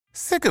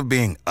Sick of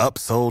being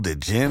upsold at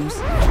gyms?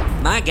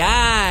 My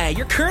guy,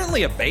 you're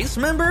currently a base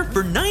member?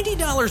 For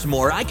 $90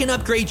 more, I can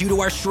upgrade you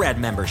to our Shred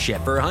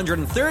membership. For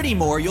 $130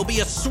 more, you'll be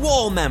a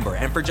Swole member.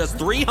 And for just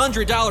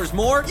 $300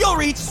 more, you'll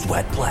reach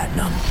Sweat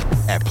Platinum.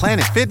 At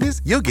Planet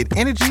Fitness, you'll get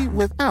energy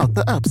without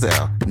the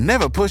upsell.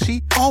 Never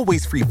pushy,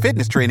 always free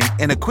fitness training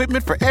and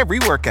equipment for every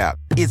workout.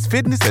 It's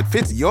fitness that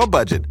fits your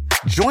budget.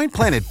 Join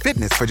Planet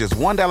Fitness for just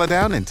 $1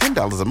 down and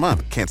 $10 a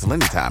month. Cancel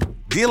anytime.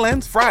 Deal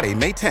ends Friday,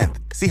 May 10th.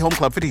 See Home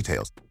Club for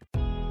details.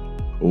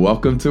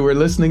 Welcome to We're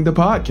Listening to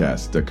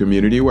Podcast, a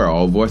community where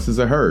all voices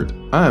are heard.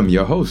 I'm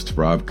your host,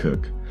 Rob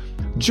Cook.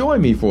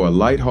 Join me for a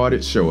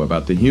lighthearted show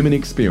about the human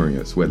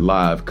experience with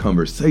live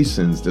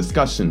conversations,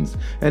 discussions,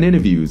 and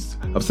interviews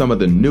of some of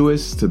the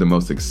newest to the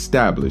most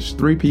established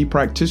 3P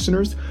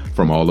practitioners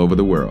from all over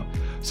the world.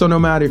 So no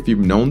matter if you've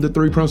known the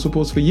 3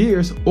 principles for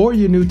years or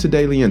you're new to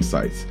Daily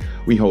Insights,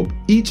 we hope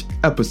each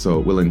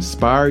episode will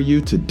inspire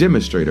you to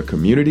demonstrate a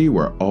community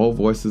where all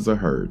voices are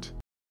heard.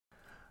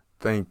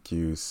 Thank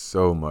you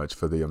so much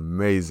for the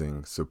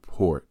amazing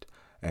support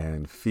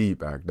and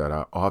feedback that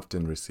I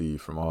often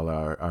receive from all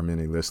our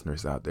many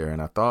listeners out there.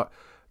 And I thought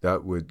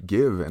that would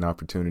give an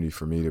opportunity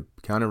for me to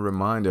kind of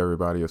remind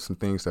everybody of some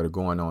things that are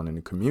going on in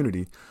the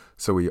community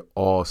so we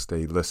all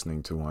stay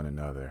listening to one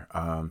another.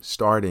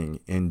 Starting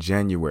in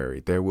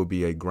January, there will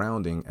be a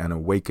grounding and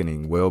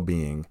awakening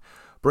well-being,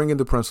 bringing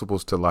the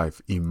principles to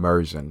life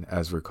immersion,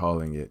 as we're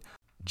calling it,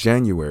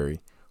 January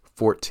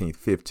 14th,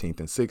 15th,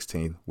 and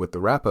 16th, with the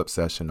wrap-up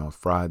session on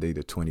Friday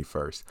the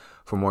 21st.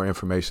 For more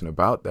information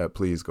about that,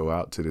 please go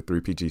out to the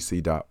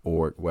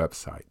 3pgc.org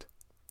website.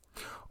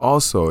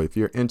 Also, if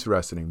you're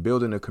interested in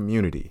building a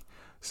community,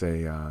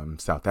 say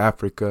South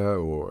Africa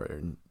or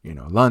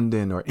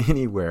London or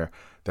anywhere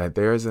that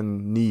there's a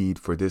need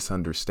for this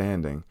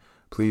understanding,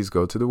 please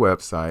go to the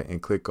website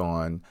and click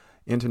on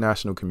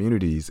International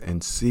Communities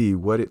and see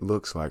what it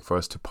looks like for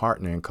us to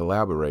partner and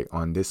collaborate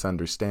on this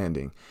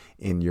understanding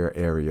in your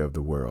area of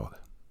the world.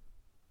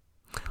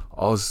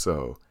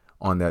 Also,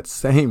 on that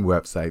same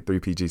website,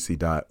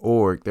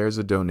 3pgc.org, there's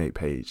a donate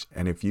page.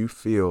 And if you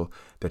feel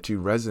that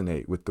you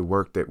resonate with the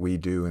work that we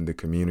do in the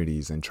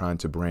communities and trying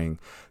to bring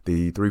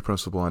the 3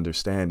 principle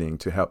understanding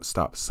to help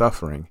stop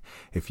suffering,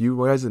 if you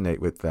resonate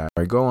with that,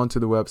 go onto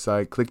the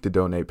website, click the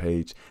donate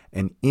page,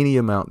 and any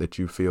amount that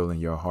you feel in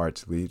your heart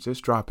to leave,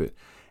 just drop it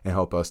and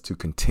help us to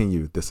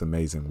continue this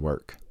amazing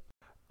work.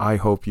 I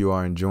hope you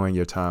are enjoying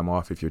your time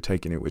off if you're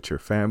taking it with your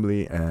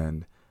family,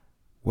 and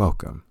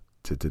welcome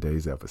to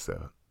today's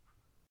episode.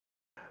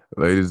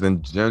 Ladies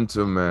and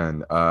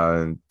gentlemen,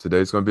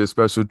 today's going to be a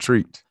special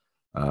treat,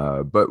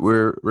 but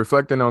we're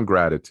reflecting on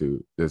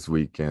gratitude this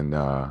week, and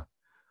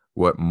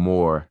what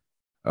more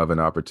of an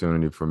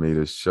opportunity for me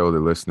to show the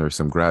listener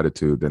some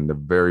gratitude than the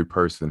very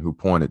person who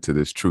pointed to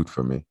this truth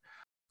for me.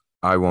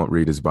 I won't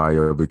read his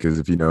bio because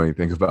if you know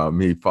anything about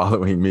me,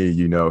 following me,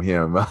 you know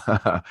him.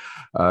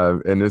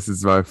 And this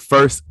is my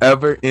first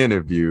ever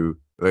interview,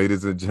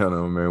 ladies and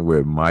gentlemen,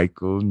 with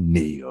Michael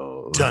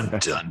Neal. Dun,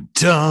 dun,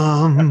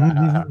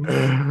 dun.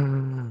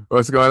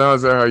 What's going on,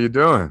 sir? How you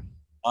doing?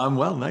 I'm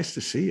well. Nice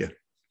to see you.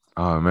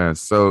 Oh, man.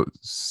 So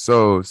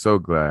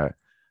glad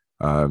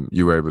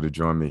you were able to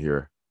join me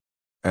here.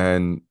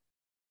 And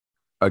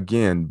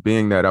again,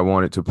 being that I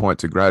wanted to point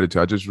to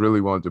gratitude, I just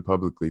really wanted to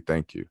publicly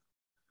thank you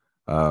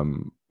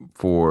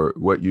for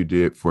what you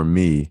did for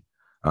me,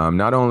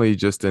 not only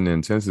just in the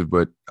intensive,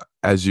 but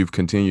as you've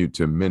continued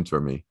to mentor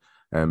me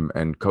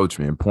and coach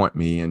me and point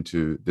me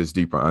into this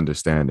deeper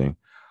understanding.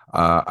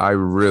 I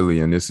really,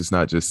 and this is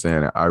not just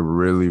saying it, I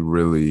really,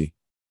 really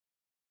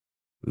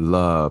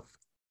love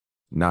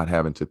not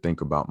having to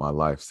think about my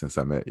life since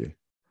I met you.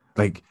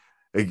 Like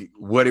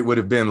what it would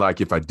have been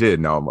like if I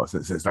didn't almost.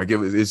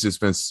 It's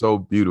just been so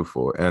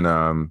beautiful.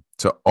 And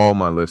to all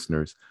my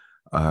listeners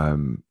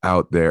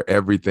out there,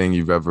 everything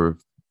you've ever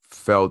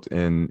felt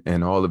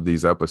in all of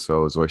these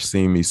episodes or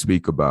seen me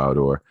speak about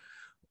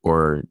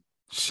or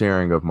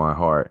sharing of my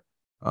heart,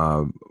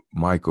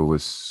 Michael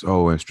was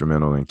so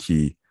instrumental and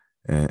key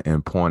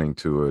and pointing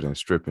to it and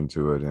stripping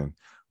to it. And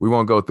we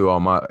won't go through all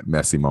my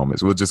messy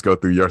moments. We'll just go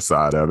through your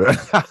side of it.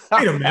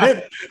 Wait a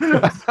minute. For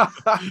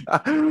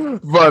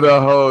the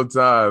whole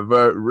time.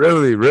 But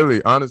really,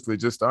 really, honestly,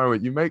 just starting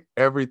with, you make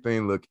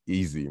everything look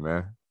easy,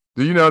 man.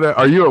 Do you know that?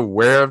 Are you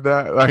aware of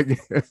that? Like,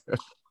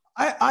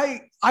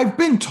 I've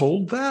been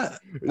told that.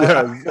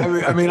 Yeah.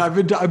 I mean, I've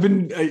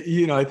been,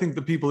 I think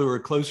the people who are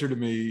closer to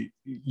me,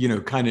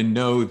 kind of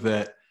know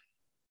that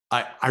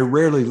I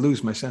rarely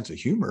lose my sense of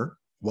humor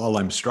while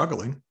I'm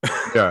struggling.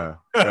 Yeah.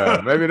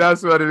 Maybe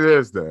that's what it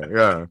is then.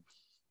 Yeah.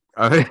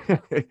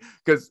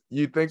 Because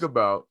you think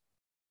about,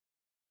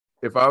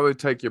 if I would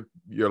take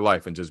your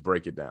life and just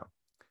break it down,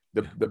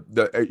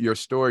 your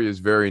story is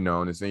very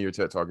known. It's in your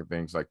TED Talk and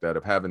things like that,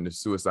 of having the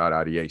suicide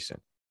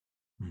ideation.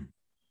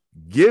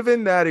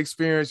 Given that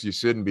experience, you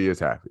shouldn't be as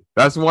happy.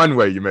 That's one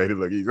way you made it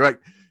look easy. Like,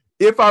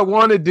 if I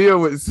want to deal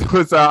with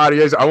suicide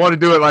ideation, I want to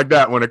do it like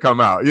that when it come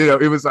out.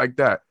 It was like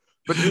that.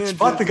 But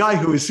spot the guy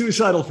who was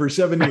suicidal for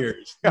 7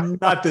 years,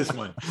 not this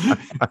one.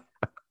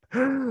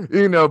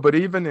 But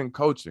even in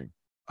coaching,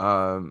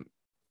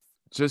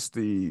 just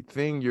the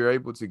thing you're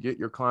able to get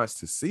your clients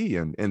to see,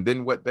 and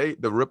then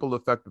the ripple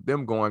effect of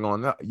them going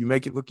on, you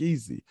make it look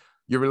easy.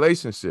 Your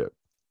relationship,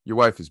 your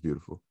wife is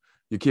beautiful,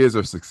 your kids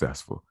are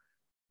successful,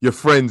 your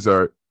friends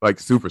are like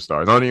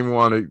superstars. I don't even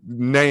want to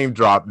name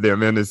drop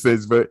them in a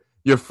sense, but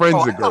your friends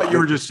are good. You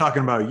were just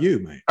talking about you,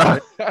 man.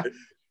 Right?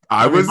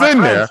 I was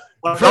in there.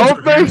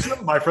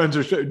 My friends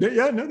are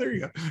yeah, no, there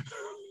you go.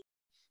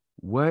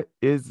 What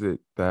is it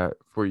that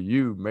for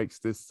you makes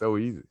this so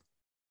easy?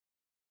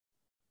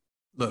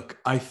 Look,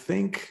 I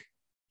think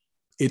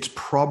it's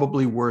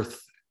probably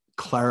worth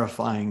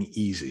clarifying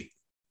easy.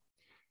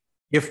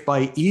 If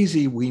by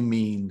easy we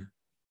mean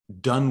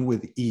done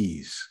with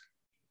ease,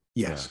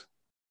 yes.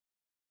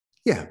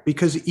 Yeah,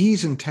 because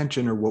ease and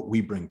tension are what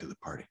we bring to the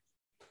party.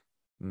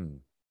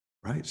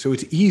 Right? So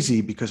it's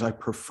easy because I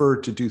prefer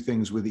to do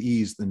things with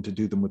ease than to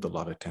do them with a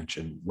lot of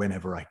tension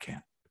whenever I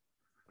can.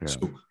 Yeah.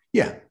 So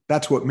yeah,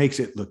 that's what makes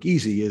it look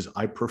easy, is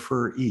I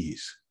prefer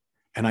ease.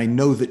 And I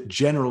know that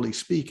generally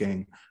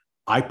speaking,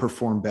 I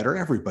perform better.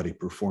 Everybody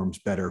performs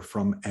better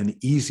from an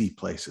easy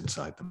place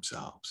inside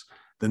themselves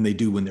than they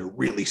do when they're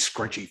really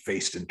scrunchy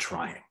faced and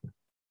trying.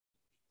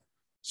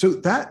 So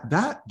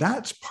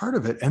that's part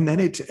of it. And then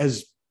it's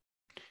as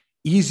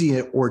easy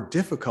or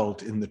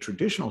difficult in the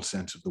traditional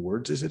sense of the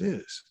words as it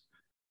is.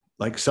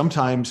 Like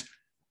sometimes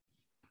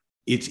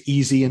it's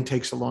easy and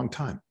takes a long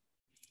time.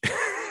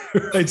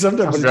 Right?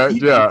 Sometimes it's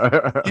easy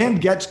and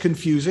gets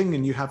confusing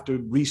and you have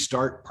to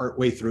restart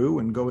partway through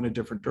and go in a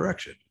different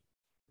direction.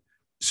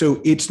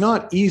 So it's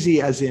not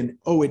easy as in,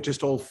 oh, it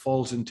just all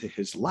falls into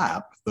his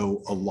lap,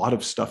 though a lot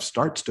of stuff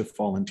starts to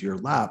fall into your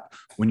lap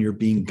when you're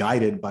being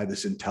guided by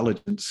this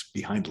intelligence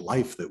behind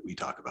life that we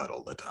talk about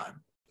all the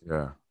time.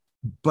 Yeah.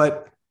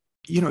 But,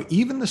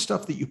 even the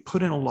stuff that you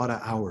put in a lot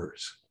of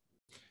hours,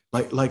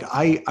 like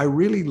I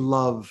really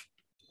love,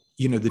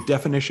 the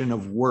definition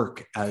of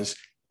work as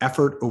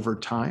effort over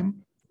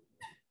time.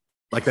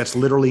 Like that's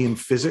literally in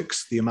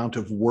physics, the amount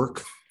of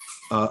work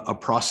a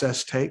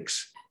process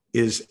takes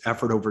is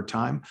effort over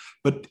time.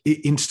 But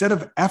instead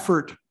of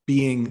effort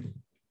being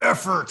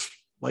effort,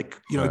 like,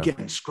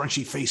 again,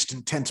 scrunchy faced,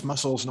 intense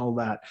muscles and all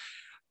that,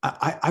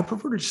 I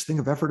prefer to just think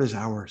of effort as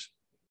hours.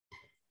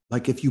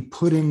 Like if you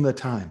put in the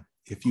time,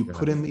 if you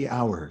put in the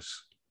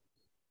hours,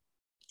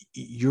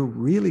 you're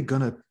really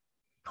going to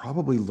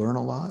probably learn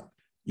a lot.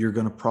 You're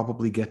going to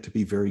probably get to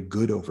be very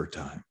good over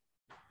time.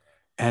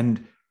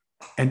 And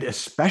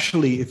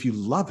especially if you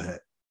love it,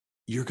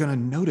 you're going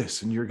to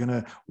notice and you're going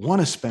to want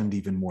to spend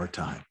even more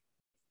time.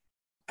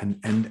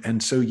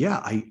 And so, yeah,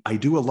 I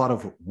do a lot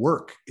of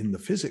work in the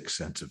physics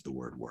sense of the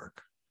word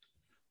work,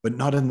 but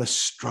not in the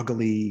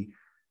struggly,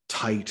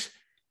 tight,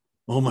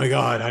 oh my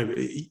God,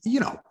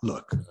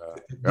 look,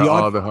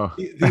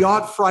 the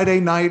odd Friday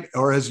night,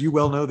 or as you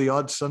well know, the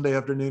odd Sunday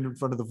afternoon in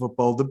front of the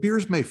football, the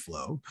beers may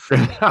flow,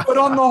 but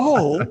on the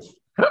whole,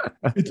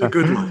 it's a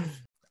good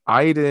life.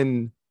 I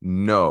didn't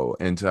know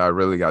until I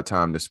really got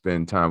time to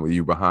spend time with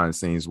you behind the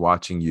scenes,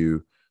 watching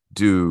you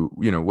do,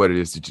 what it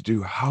is that you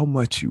do, how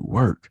much you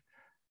work.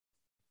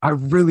 I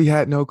really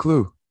had no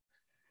clue.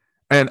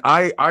 And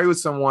I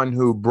was someone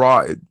who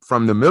brought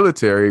from the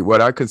military what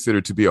I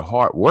consider to be a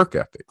hard work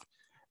ethic.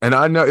 And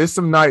I know it's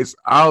some nights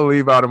I'll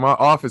leave out of my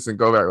office and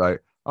go back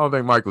like, I don't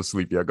think Michael's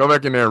asleep yet. Go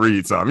back in there and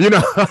read something.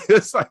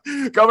 It's like,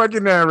 go back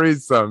in there and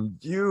read something.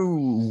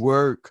 You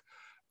work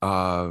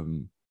a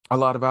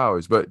lot of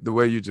hours, but the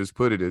way you just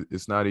put it,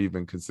 it's not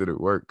even considered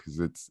work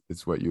because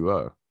it's what you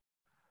love.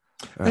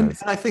 And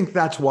I think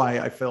that's why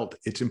I felt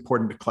it's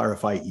important to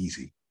clarify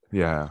easy.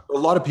 Yeah. A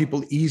lot of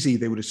people, easy,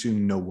 they would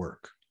assume no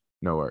work.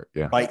 No work,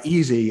 yeah. By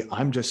easy,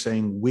 I'm just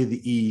saying with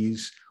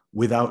ease,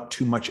 without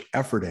too much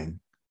efforting.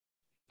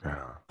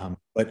 Yeah.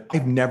 But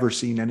I've never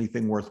seen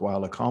anything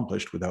worthwhile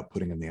accomplished without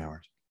putting in the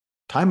hours.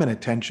 Time and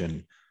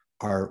attention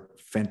are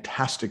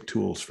fantastic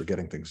tools for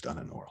getting things done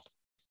in the world.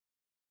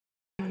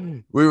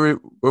 When we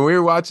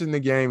were watching the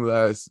game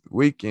last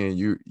weekend,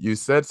 you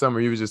said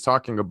something. You were just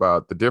talking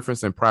about the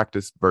difference in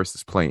practice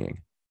versus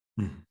playing.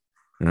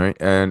 Right.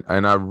 And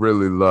I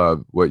really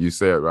love what you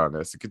said around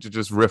that. So could you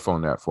just riff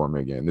on that for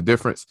me again? The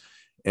difference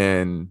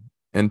in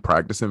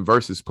practicing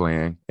versus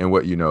playing and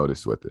what you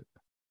noticed with it.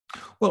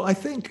 Well, I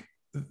think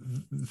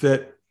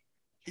that,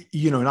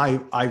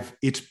 and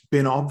it's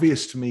been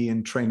obvious to me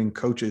in training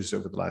coaches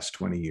over the last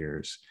 20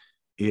 years.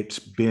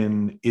 It's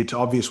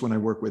obvious when I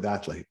work with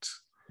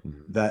athletes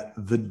that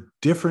the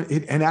different,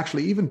 and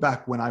actually even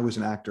back when I was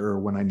an actor or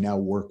when I now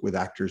work with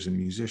actors and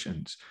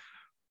musicians,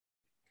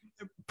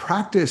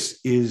 practice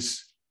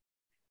is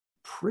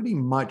pretty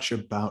much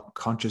about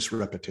conscious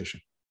repetition.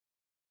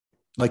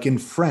 Like in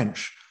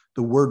French,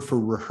 the word for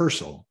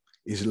rehearsal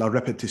is la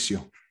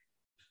répétition.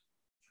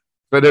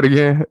 Say that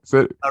again.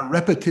 La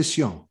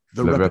répétition.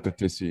 La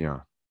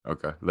répétition.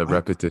 Okay. La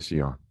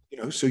répétition.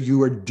 So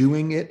you are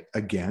doing it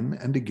again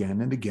and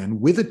again and again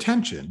with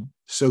attention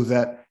so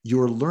that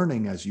you're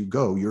learning as you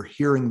go. You're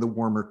hearing the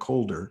warmer,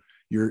 colder.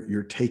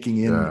 You're taking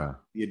in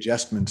the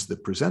adjustments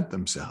that present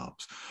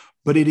themselves.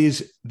 But it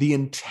is the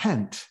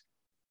intent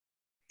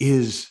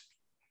is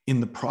in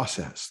the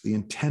process. The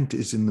intent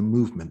is in the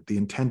movement. The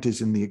intent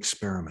is in the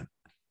experiment,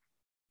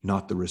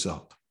 not the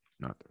result.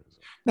 Not the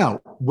result.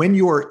 Now, when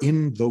you are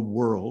in the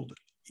world,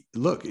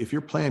 look, if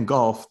you're playing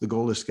golf, the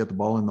goal is to get the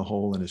ball in the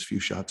hole in as few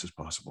shots as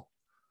possible.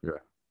 Yeah.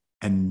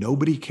 And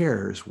nobody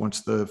cares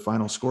once the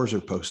final scores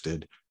are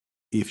posted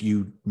if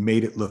you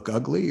made it look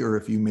ugly or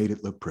if you made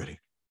it look pretty.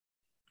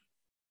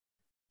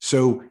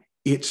 So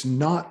it's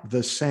not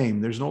the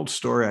same. There's an old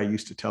story I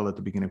used to tell at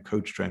the beginning of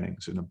coach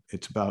trainings, and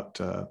it's about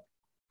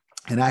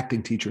an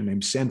acting teacher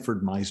named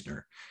Sanford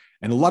Meisner.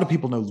 And a lot of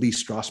people know Lee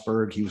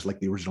Strasberg. He was like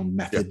the original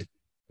method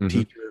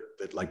teacher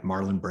that like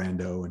Marlon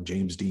Brando and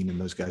James Dean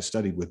and those guys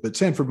studied with. But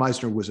Sanford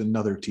Meisner was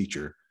another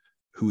teacher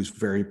who was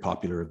very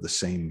popular of the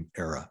same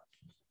era.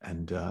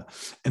 And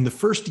the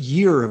first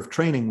year of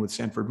training with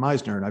Sanford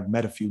Meisner, and I've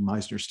met a few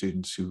Meisner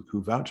students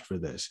who vouched for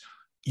this,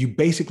 you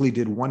basically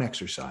did one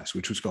exercise,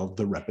 which was called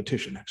the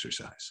repetition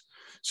exercise.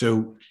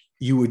 So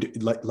you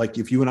would, like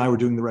if you and I were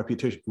doing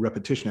the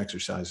repetition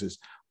exercises,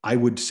 I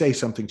would say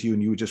something to you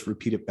and you would just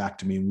repeat it back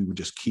to me, and we would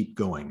just keep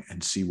going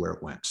and see where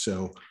it went.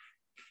 So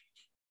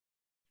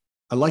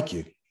I like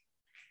you.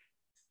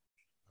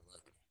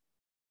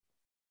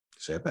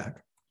 Say it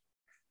back.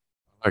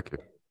 I like it.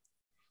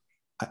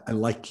 I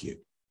like you.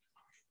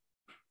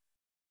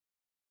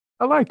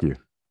 I like you.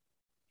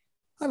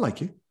 I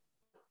like you.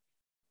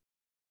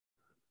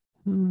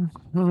 I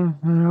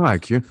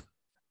like you.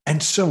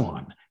 And so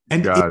on.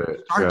 And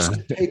it starts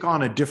to take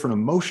on a different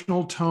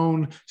emotional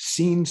tone.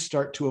 Scenes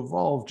start to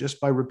evolve just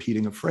by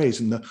repeating a phrase.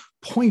 And the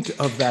point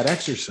of that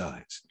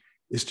exercise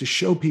is to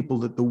show people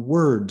that the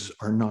words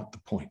are not the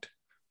point.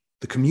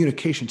 The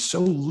communication, so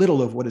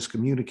little of what is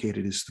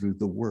communicated is through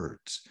the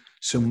words.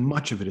 So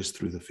much of it is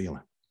through the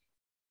feeling.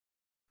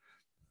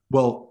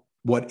 Well,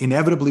 what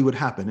inevitably would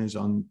happen is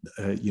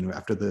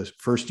after the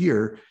first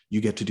year,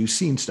 you get to do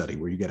scene study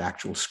where you get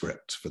actual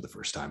scripts for the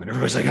first time. And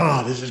everybody's like,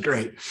 oh, this is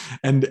great.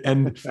 And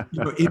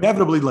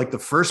inevitably, like the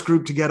first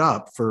group to get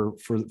up for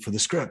the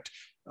script,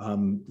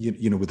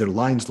 with their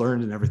lines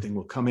learned and everything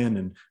will come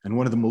in and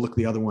one of them will look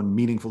the other one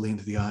meaningfully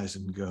into the eyes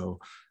and go,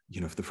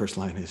 if the first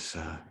line is,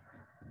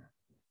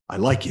 I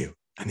like you.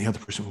 And the other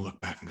person will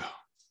look back and go,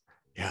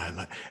 yeah, I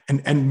like,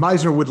 and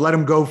Meisner would let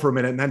him go for a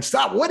minute and then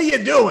stop. What are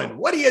you doing?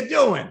 What are you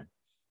doing?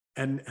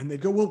 And they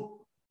go,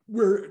 well,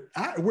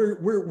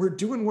 we're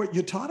doing what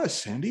you taught us,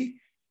 Sandy.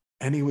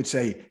 And he would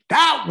say,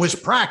 that was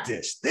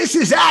practice. This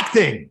is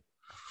acting.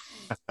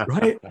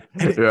 Right.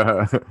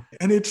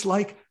 And it's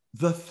like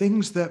the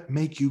things that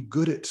make you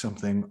good at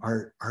something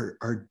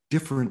are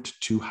different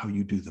to how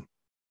you do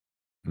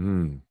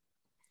them.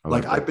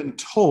 I've been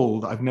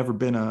told, I've never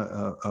been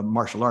a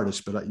martial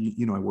artist, but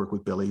I work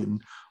with Billy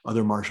and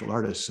other martial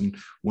artists. And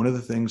one of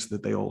the things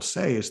that they all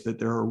say is that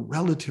there are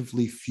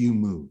relatively few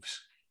moves.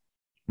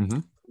 Mm-hmm.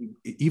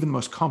 Even the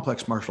most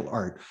complex martial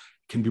art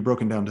can be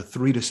broken down to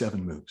 3 to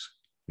 7 moves,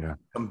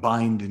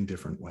 combined in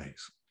different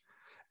ways.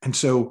 And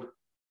so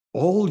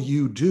all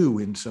you do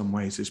in some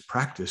ways is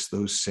practice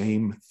those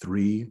same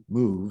 3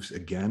 moves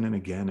again and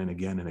again and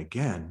again and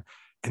again.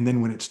 And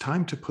then when it's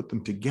time to put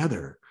them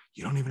together,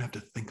 you don't even have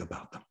to think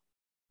about them.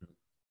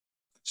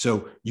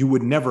 So you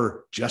would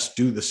never just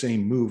do the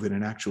same move in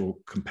an actual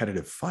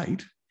competitive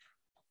fight,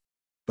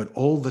 but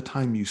all the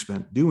time you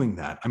spent doing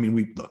that. I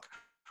mean,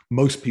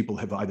 most people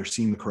have either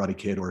seen The Karate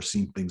Kid or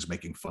seen things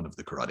making fun of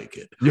The Karate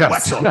Kid.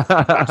 Yes.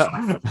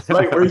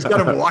 Right, where he's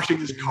got him washing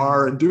his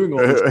car and doing all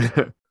this.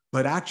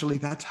 But actually,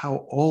 that's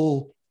how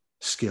all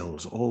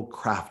skills, all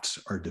crafts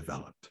are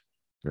developed.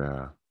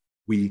 Yeah.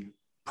 We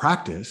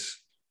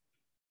practice,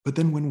 but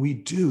then when we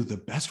do, the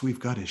best we've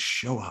got is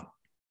show up,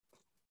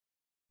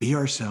 be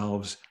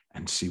ourselves,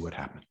 and see what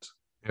happens.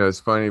 Yeah,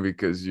 it's funny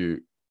because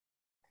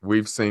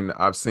I've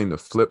seen the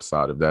flip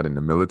side of that in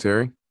the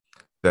military.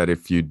 That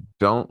if you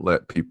don't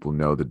let people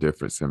know the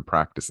difference in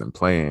practice and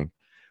playing,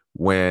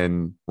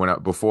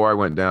 before I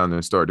went down there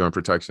and started doing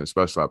protection and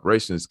special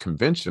operations,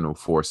 conventional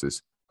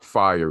forces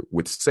fire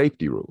with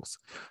safety rules.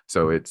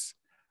 So it's,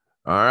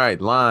 all right,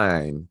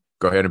 line,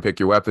 go ahead and pick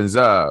your weapons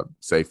up,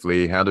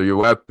 safely handle your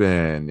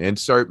weapon,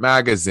 insert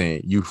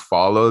magazine. You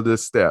follow the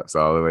steps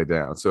all the way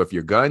down. So if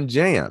your gun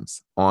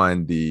jams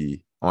on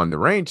the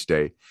range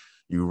day,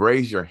 you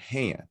raise your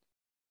hand.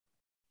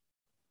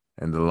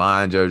 And the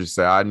line judges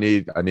say, I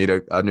need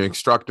an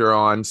instructor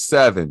on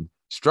 7.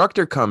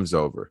 Instructor comes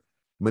over,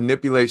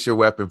 manipulates your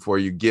weapon for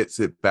you,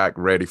 gets it back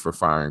ready for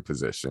firing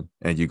position,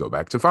 and you go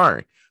back to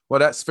firing. Well,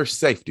 that's for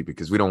safety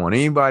because we don't want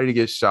anybody to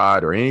get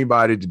shot or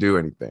anybody to do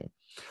anything.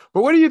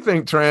 But what do you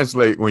think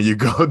translate when you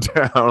go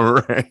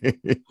down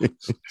range?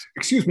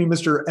 Excuse me,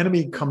 Mr.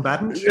 Enemy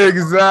Combatant.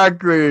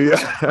 Exactly. I'm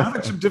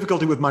having some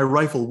difficulty with my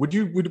rifle. Would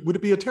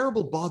it be a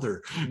terrible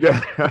bother?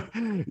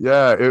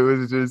 Yeah. It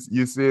was just,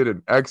 you see it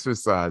in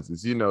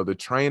exercises, the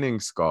training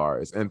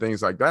scars and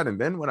things like that. And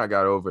then when I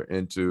got over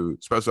into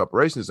special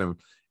operations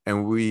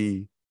and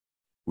we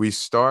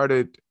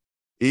started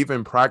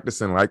even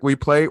practicing like we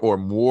play or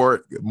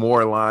more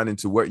aligned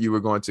into what you were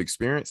going to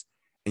experience.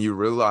 And you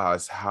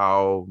realize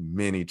how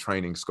many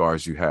training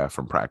scars you have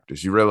from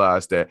practice. You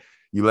realize that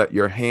you let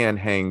your hand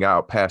hang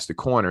out past the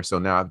corner. So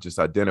now I've just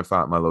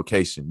identified my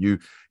location. I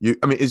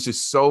mean, it's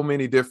just so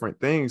many different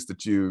things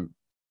that you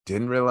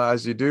didn't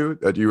realize you do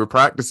that you were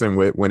practicing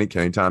with when it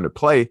came time to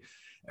play.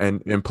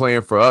 And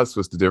playing for us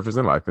was the difference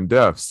in life and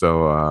death.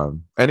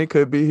 So, and it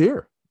could be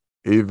here,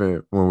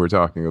 even when we're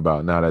talking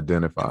about not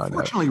identifying.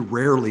 Unfortunately,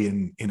 rarely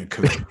in a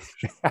coaching,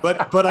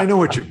 but I know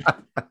what you mean.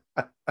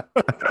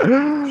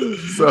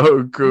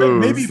 So cool.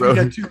 Maybe if you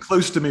get too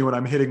close to me when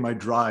I'm hitting my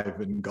drive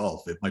in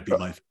golf, it might be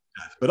life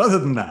and death. But other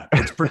than that,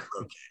 it's pretty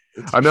okay.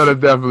 I know that's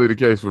definitely the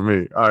case for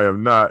me. I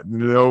am not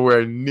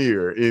nowhere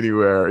near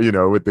anywhere,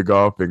 with the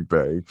golfing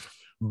thing.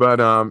 But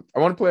I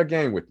want to play a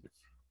game with you.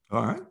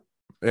 All right.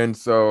 And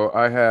so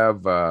I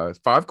have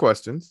 5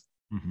 questions,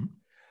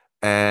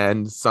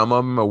 and some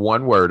of them are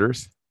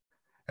one-worders,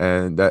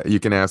 and that you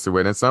can answer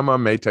with, and some of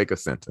them may take a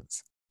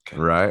sentence,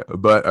 right?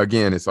 But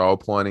again, it's all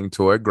pointing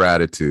toward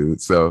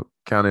gratitude. So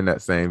count in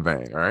that same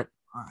vein, all right?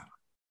 All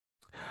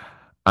right.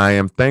 I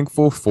am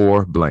thankful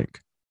for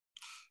blank.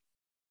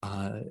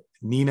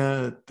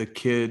 Nina, the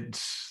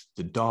kids,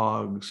 the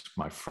dogs,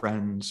 my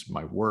friends,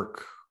 my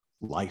work,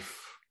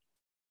 life.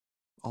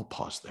 I'll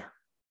pause there.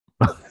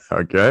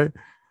 Okay.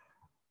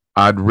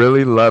 I'd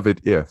really love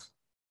it if.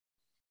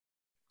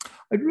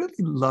 I'd really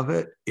love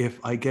it if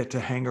I get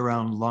to hang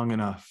around long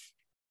enough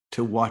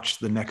to watch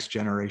the next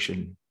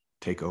generation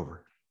take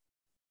over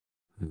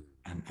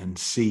and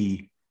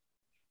see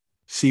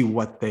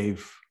what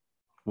they've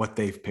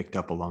picked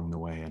up along the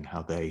way and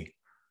how they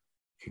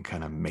can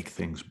kind of make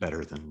things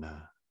better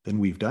than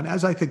we've done,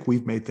 as I think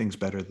we've made things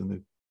better than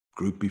the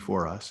group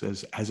before us,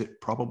 as it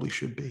probably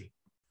should be.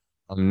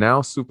 I'm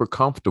now super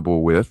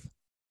comfortable with.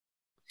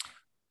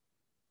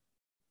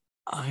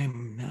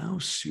 I'm now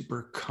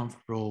super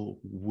comfortable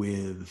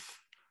with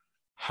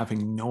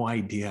having no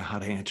idea how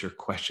to answer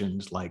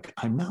questions like,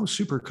 I'm now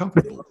super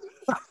comfortable.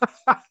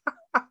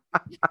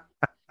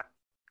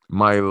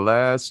 My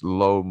last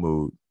low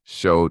mood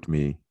showed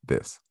me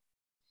this.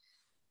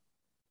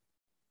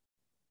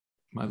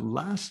 My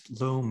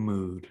last low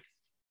mood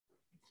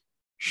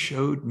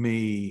showed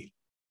me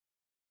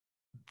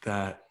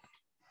that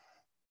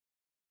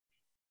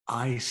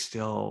I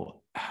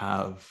still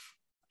have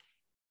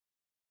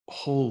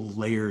whole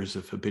layers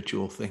of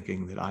habitual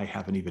thinking that I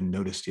haven't even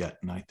noticed yet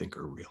and I think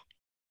are real.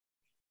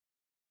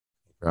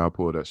 I'll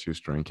pull that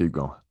shoestring. Keep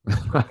going.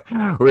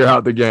 We're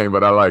out the game,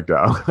 but I like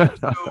that.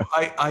 So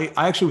I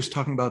actually was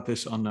talking about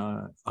this on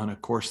a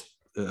course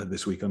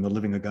this week, on the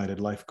Living a Guided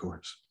Life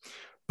course.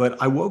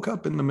 But I woke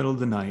up in the middle of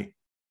the night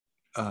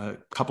a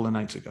couple of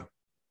nights ago.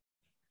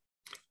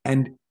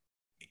 And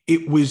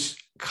it was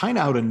kind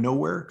of out of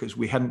nowhere because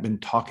we hadn't been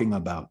talking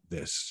about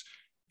this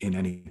in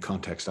any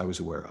context I was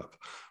aware of.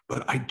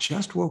 But I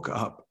just woke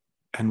up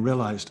and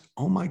realized,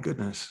 oh my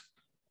goodness,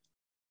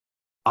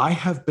 I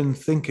have been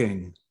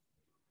thinking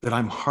that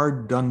I'm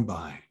hard done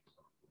by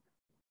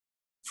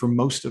for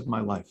most of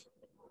my life.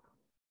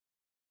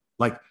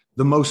 Like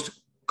the most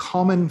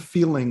common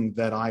feeling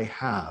that I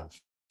have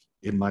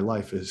in my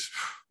life is,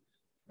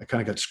 I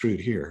kind of got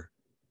screwed here.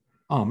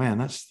 Oh man,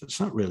 that's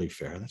not really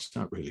fair. That's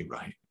not really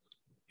right.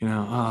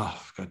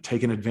 I've got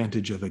taken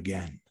advantage of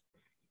again.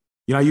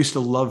 I used to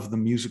love the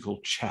musical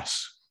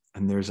Chess.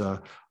 And there's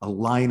a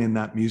line in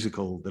that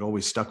musical that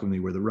always stuck with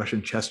me where the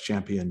Russian chess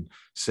champion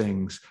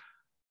sings,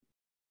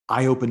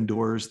 I open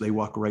doors, they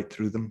walk right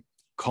through them.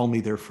 Call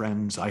me their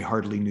friends, I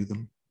hardly knew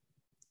them.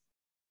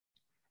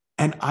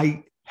 And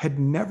I had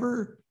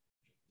never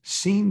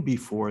seen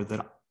before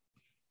that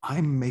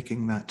I'm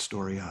making that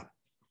story up.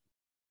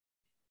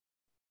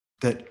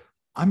 That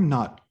I'm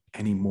not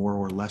any more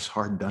or less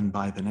hard done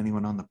by than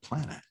anyone on the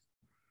planet.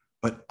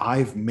 But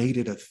I've made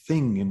it a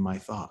thing in my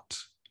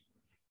thoughts.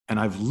 And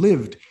I've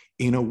lived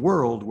in a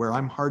world where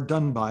I'm hard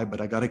done by,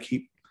 but I got to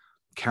keep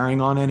carrying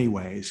on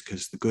anyways,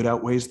 because the good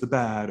outweighs the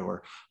bad,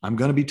 or I'm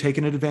going to be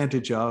taken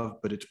advantage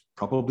of, but it's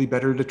probably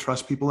better to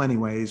trust people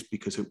anyways,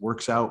 because it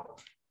works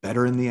out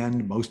better in the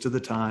end most of the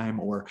time.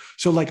 Or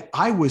so like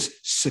I was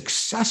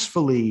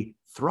successfully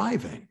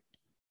thriving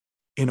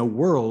in a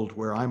world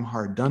where I'm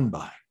hard done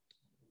by,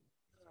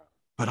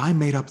 but I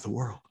made up the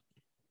world.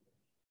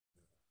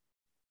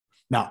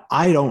 Now,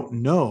 I don't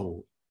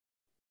know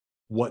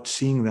what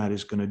seeing that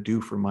is going to do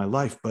for my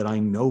life, but I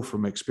know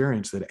from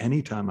experience that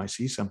anytime I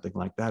see something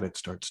like that, it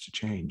starts to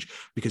change.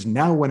 Because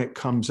now when it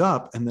comes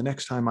up and the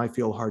next time I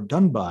feel hard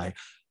done by,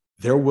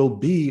 there will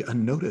be a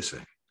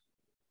noticing.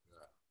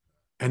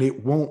 And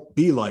it won't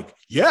be like,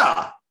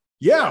 yeah,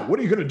 what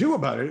are you going to do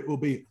about it? It will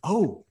be,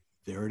 oh,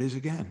 there it is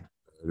again.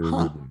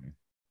 Huh.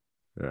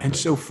 Yeah. And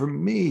so for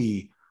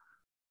me,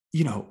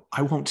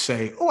 I won't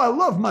say, oh, I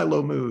love my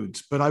low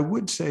moods, but I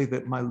would say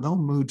that my low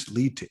moods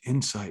lead to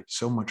insight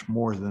so much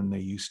more than they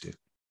used to.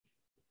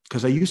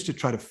 Because I used to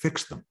try to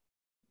fix them.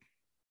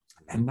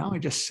 And now I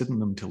just sit in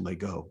them till they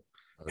go.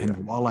 Oh, yeah.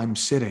 And while I'm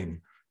sitting,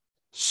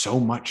 so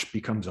much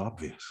becomes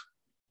obvious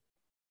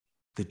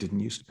that didn't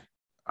used to be.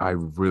 I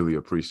really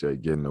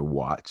appreciate getting to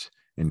watch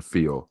and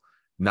feel,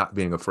 not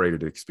being afraid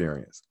of the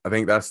experience. I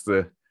think that's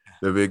the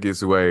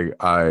biggest way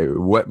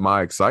what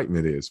my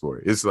excitement is for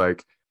it. It's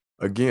like,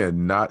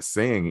 again, not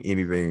saying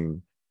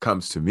anything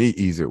comes to me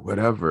easy or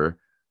whatever,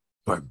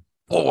 but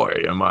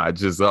boy, am I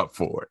just up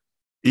for it.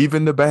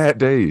 Even the bad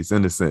days,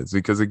 in a sense,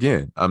 because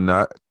again, I'm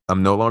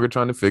no longer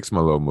trying to fix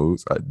my low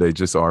moods. They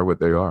just are what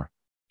they are.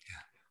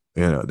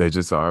 They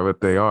just are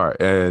what they are.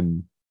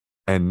 And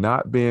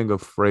not being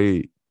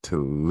afraid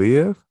to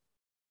live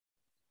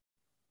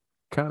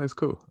kind of is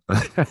cool.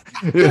 It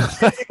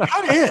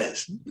kind of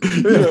is.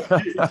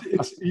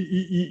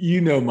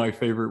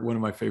 One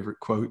of my favorite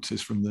quotes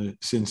is from the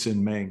Sin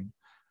Sin Ming,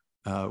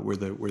 where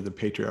the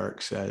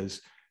patriarch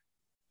says,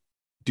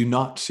 "Do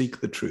not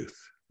seek the truth,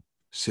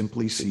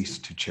 simply cease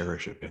to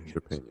cherish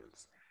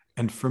opinions."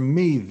 And for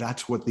me,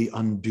 that's what the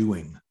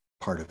undoing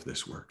part of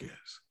this work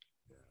is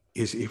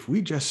if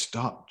we just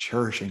stop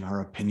cherishing our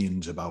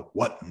opinions about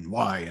what and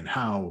why and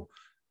how,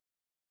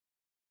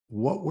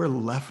 what we're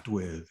left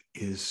with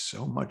is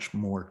so much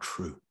more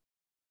true.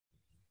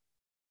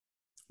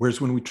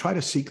 Whereas when we try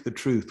to seek the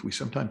truth, we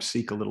sometimes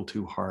seek a little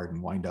too hard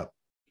and wind up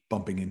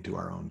bumping into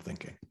our own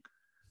thinking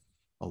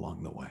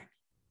along the way.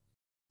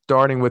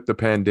 Starting with the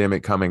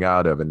pandemic, coming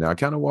out of it, now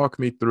kind of walk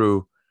me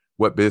through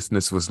what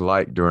business was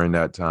like during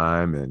that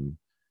time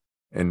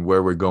and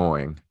where we're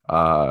going,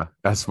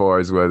 as far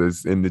as whether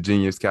it's in the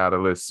Genius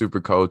Catalyst,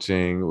 Super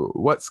Coaching,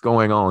 what's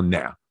going on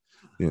now?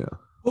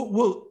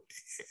 Well,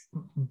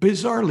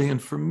 bizarrely,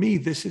 and for me,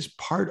 this is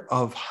part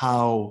of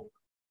how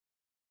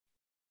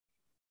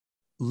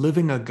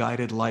living a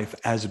guided life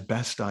as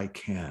best I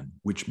can,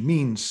 which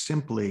means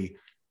simply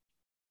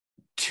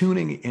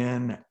tuning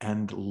in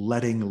and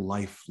letting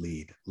life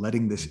lead,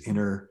 letting this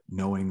inner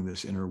knowing,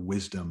 this inner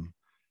wisdom,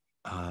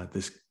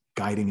 this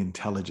guiding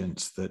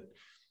intelligence that,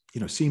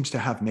 seems to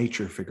have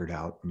nature figured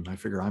out. And I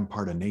figure I'm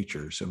part of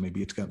nature, so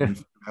maybe it's got me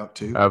figured out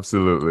too.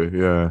 Absolutely.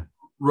 Yeah.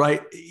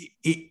 Right.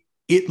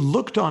 It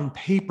looked on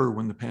paper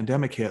when the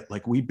pandemic hit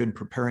like we'd been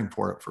preparing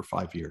for it for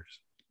 5 years,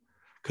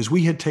 because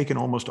we had taken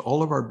almost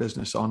all of our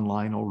business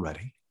online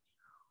already.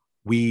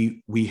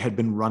 We had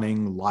been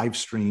running live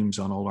streams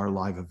on all our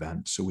live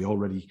events. So we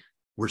already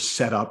were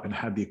set up and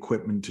had the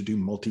equipment to do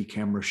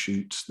multi-camera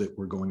shoots that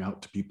were going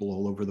out to people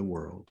all over the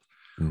world.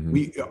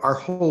 Mm-hmm. Our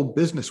whole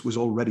business was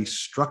already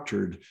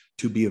structured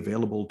to be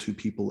available to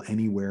people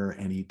anywhere,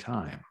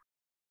 anytime.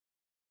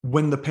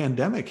 When the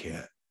pandemic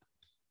hit,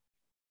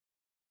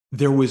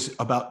 there was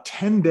about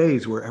 10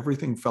 days where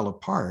everything fell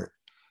apart,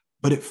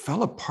 but it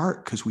fell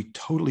apart because we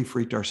totally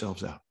freaked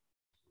ourselves out.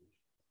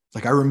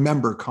 Like, I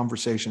remember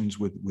conversations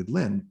with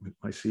Lynn, with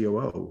my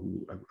COO,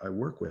 who I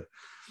work with,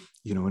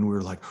 and we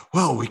were like,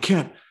 well, we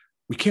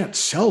can't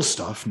sell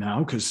stuff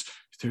now because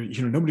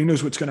nobody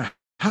knows what's going to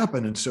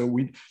happen. And so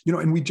we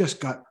just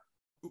got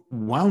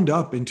wound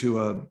up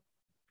into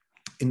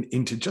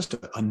just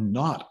a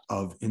knot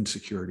of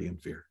insecurity and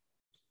fear.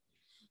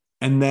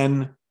 And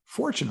then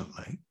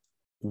fortunately,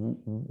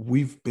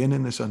 we've been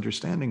in this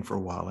understanding for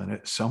a while. And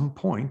at some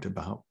point,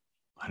 about,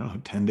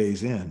 10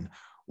 days in,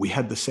 we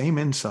had the same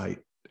insight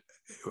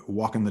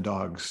walking the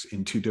dogs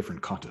in 2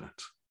 different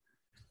continents.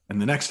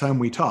 And the next time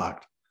we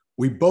talked,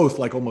 we both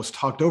almost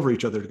talked over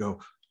each other to go,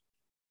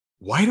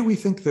 why do we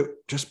think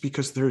that just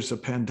because there's a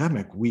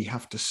pandemic, we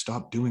have to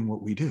stop doing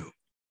what we do?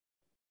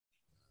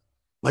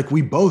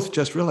 We both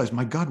just realized,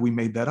 my God, we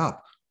made that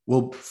up.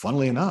 Well,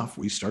 funnily enough,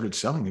 we started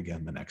selling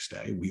again the next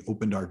day. We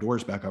opened our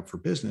doors back up for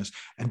business,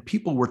 and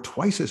people were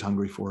twice as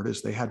hungry for it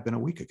as they had been a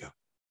week ago.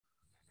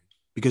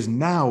 Because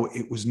now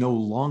it was no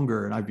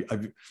longer,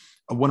 and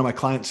one of my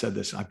clients said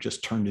this, I've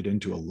just turned it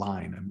into a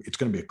line. It's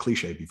going to be a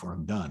cliche before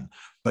I'm done.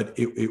 But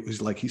it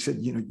was like, he said,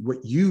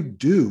 what you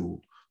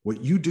do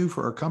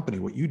for our company,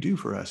 what you do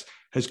for us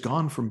has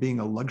gone from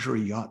being a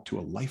luxury yacht to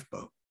a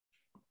lifeboat.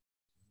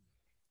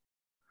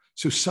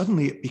 So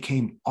suddenly it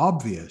became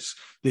obvious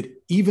that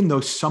even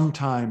though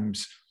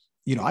sometimes,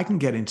 I can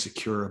get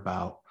insecure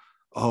about,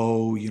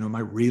 am I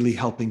really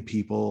helping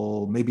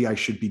people? Maybe I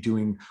should be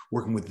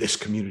working with this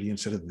community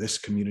instead of this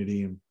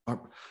community. And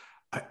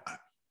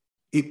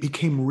it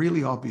became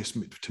really obvious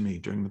to me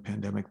during the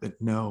pandemic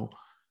that no,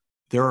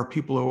 there are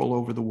people all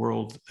over the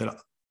world, that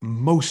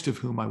most of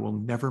whom I will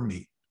never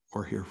meet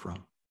or hear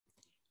from,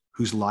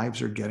 whose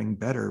lives are getting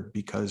better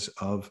because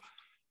of,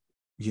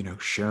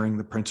 sharing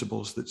the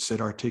principles that Sid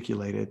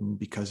articulated, and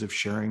because of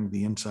sharing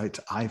the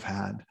insights I've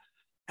had.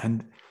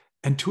 And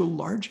to a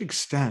large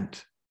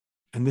extent,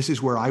 and this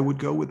is where I would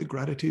go with the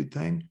gratitude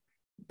thing,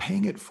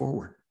 paying it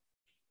forward,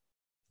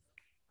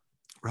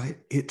 right?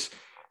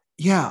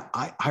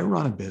 I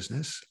run a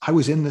business. I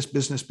was in this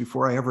business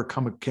before I ever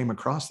came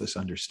across this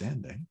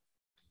understanding.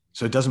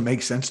 So it doesn't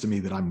make sense to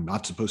me that I'm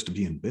not supposed to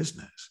be in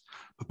business.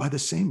 But by the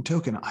same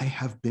token, I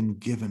have been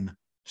given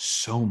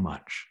so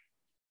much.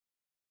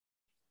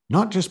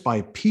 Not just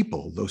by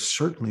people, though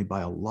certainly by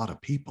a lot of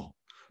people,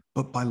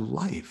 but by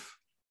life.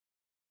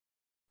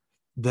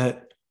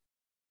 That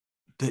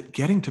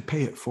getting to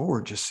pay it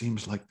forward just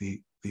seems like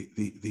the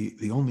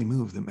only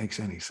move that makes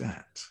any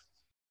sense,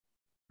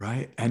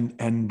 right?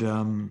 And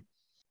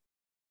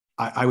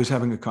I was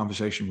having a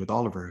conversation with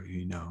Oliver, and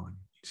he's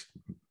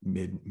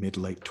mid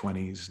late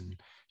 20s, and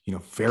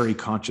very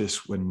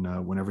conscious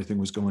when everything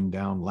was going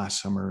down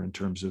last summer in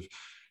terms of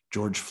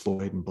George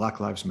Floyd and Black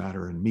Lives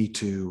Matter and Me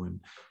Too,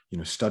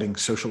 and studying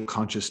social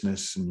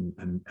consciousness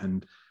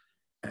and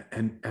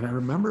I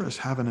remember us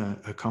having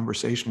a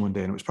conversation one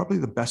day, and it was probably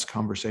the best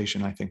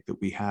conversation I think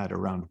that we had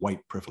around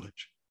white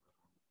privilege.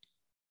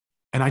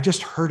 And I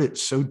just heard it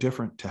so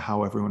different to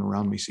how everyone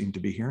around me seemed to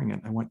be hearing it.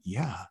 And I went,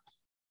 yeah,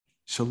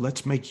 so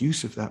let's make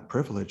use of that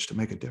privilege to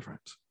make a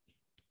difference.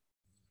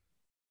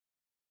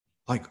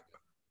 Like,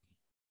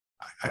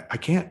 I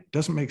can't,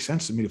 doesn't make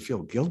sense to me to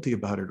feel guilty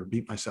about it or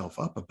beat myself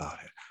up about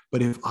it.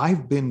 But if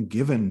I've been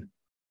given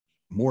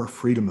more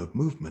freedom of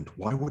movement,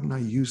 why wouldn't I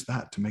use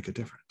that to make a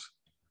difference?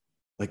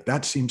 Like,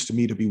 that seems to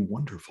me to be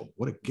wonderful.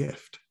 What a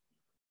gift.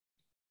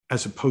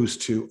 As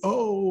opposed to,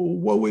 oh,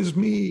 woe is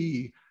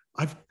me.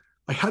 I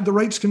had the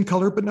right skin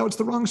color, but now it's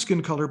the wrong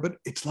skin color. But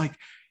it's like,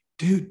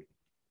 dude,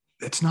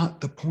 that's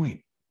not the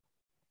point.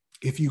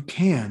 If you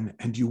can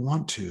and you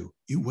want to,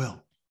 you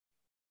will.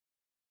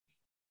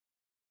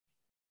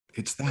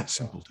 It's that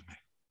simple to me.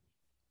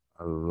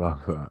 I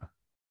love that.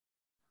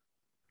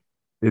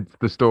 It's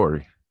the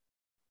story.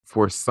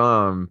 For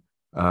some,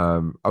 I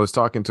was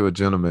talking to a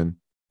gentleman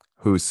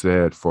who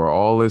said for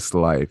all his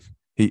life,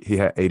 he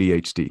had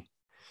ADHD.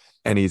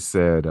 And he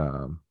said,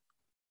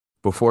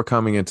 before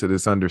coming into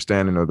this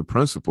understanding of the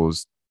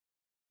principles,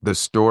 the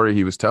story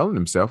he was telling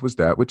himself was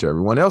that which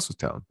everyone else was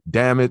telling.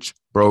 Damaged,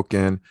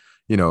 broken,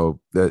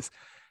 this.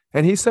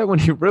 And he said when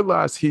he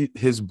realized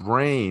his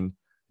brain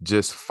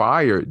just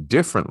fired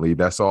differently,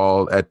 that's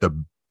all at the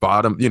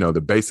bottom,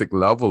 the basic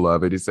level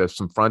of it. He said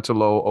some frontal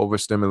lobe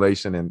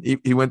overstimulation. And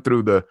he went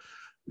through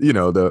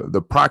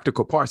the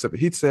practical parts of it.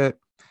 He said,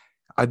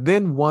 I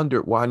then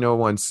wondered why no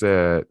one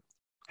said,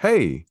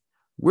 hey,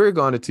 we're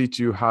going to teach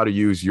you how to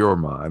use your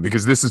mind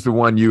because this is the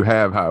one you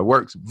have, how it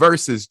works,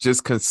 versus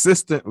just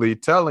consistently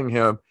telling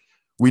him,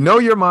 we know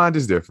your mind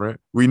is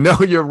different. We know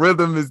your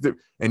rhythm is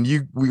different. And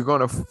we're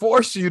going to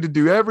force you to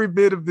do every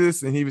bit of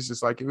this. And he was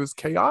just like, it was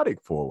chaotic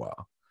for a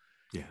while.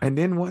 Yeah. And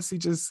then once he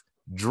just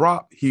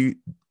dropped,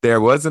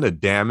 there wasn't a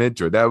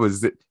damage or that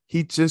was it.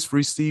 He just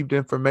received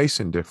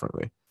information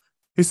differently.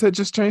 He said,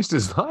 just changed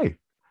his life.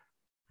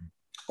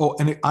 Oh,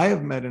 and I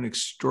have met an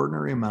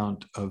extraordinary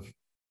amount of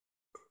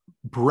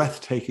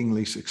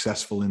breathtakingly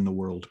successful in the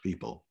world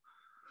people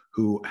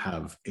who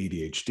have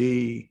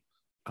ADHD,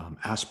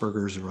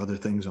 Asperger's or other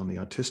things on the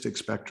autistic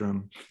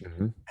spectrum.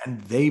 Mm-hmm.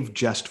 And they've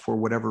just, for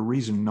whatever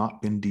reason,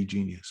 not been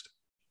degeniused.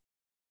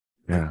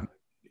 Yeah.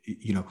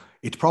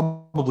 It's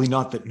probably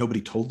not that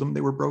nobody told them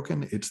they were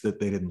broken. It's that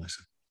they didn't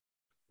listen.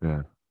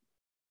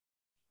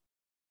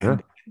 Yeah.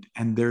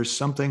 And there's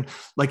something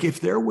like, if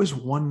there was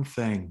one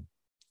thing,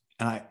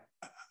 and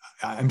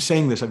I'm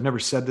saying this, I've never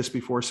said this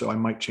before, so I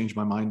might change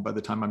my mind by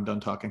the time I'm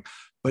done talking.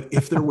 But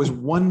if there was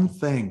one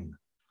thing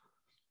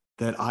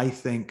that I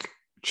think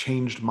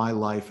changed my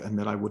life and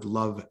that I would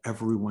love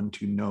everyone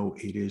to know,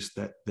 it is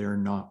that they're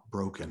not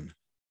broken.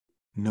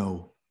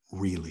 No,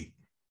 really.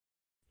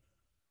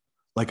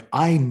 Like,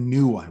 I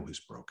knew I was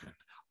broken.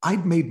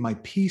 I'd made my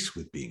peace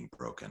with being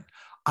broken.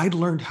 I'd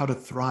learned how to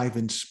thrive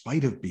in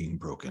spite of being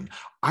broken.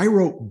 I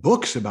wrote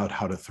books about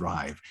how to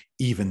thrive,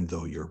 even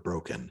though you're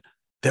broken,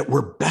 that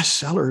were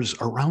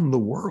bestsellers around the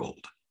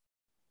world.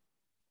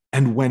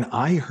 And when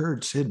I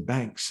heard Sid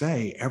Banks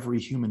say every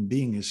human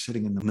being is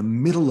sitting in the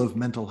middle of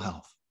mental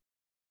health,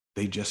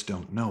 they just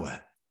don't know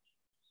it.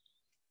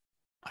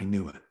 I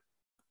knew it.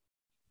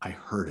 I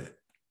heard it.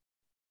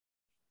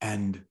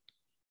 And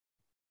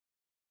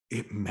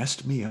it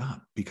messed me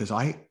up because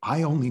I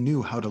only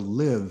knew how to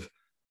live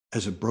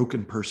as a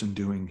broken person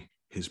doing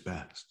his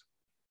best.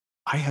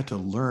 I had to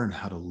learn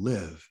how to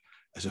live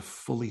as a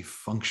fully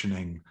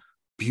functioning,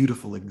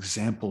 beautiful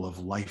example of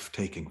life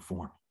taking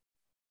form.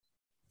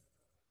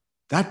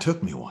 That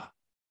took me a while.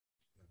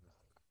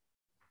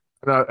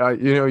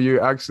 And you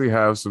actually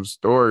have some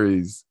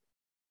stories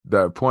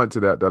that point to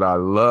that I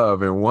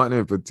love. And one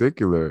in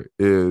particular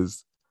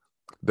is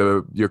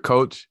your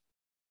coach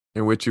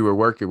in which you were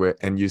working with,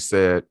 and you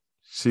said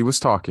she was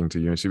talking to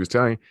you and she was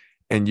telling you,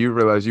 and you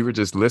realized you were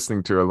just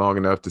listening to her long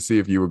enough to see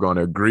if you were going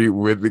to agree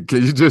with it.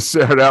 Can you just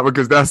share that?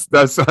 Because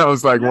that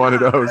sounds like one of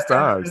those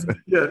times.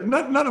 Yeah,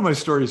 none of my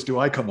stories do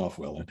I come off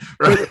well in.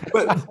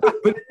 But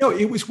no,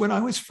 it was when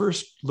I was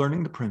first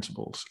learning the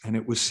principles, and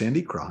it was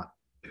Sandy Crott,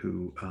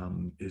 who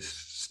is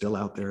still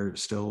out there,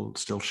 still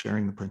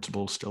sharing the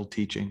principles, still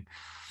teaching.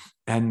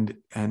 And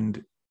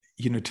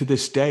to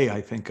this day, I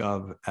think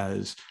of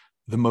as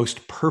the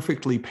most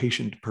perfectly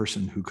patient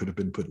person who could have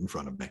been put in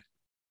front of me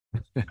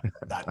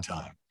at that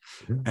time.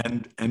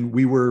 And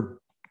we were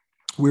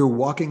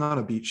walking on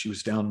a beach. She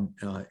was down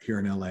here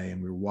in LA,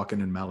 and we were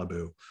walking in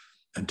Malibu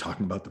and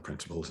talking about the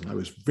principles. And I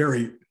was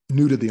very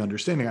new to the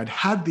understanding. I'd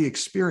had the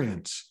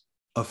experience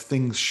of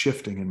things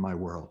shifting in my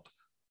world,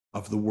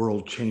 of the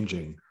world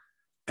changing.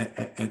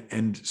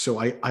 And so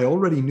I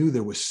already knew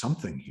there was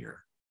something here,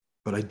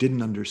 but I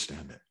didn't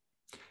understand it.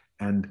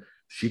 And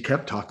she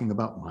kept talking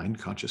about mind,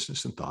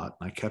 consciousness, and thought.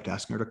 And I kept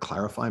asking her to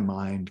clarify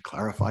mind,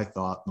 clarify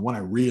thought. And the one I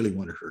really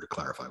wanted her to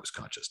clarify was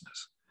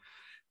consciousness.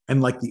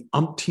 And like the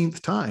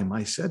umpteenth time,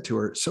 I said to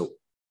her, so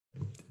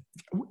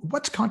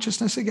what's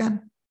consciousness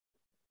again?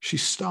 She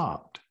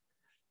stopped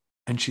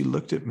and she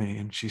looked at me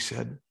and she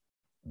said,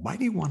 why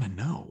do you want to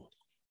know?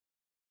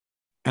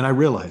 And I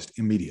realized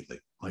immediately,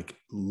 like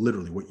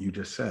literally what you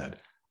just said.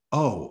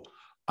 Oh,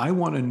 I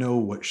want to know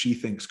what she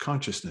thinks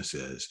consciousness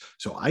is,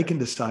 so I can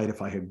decide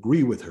if I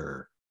agree with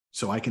her,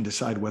 so I can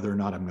decide whether or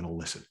not I'm going to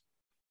listen.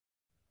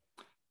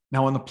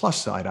 Now, on the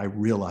plus side, I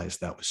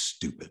realized that was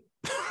stupid.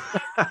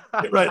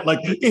 Right? Like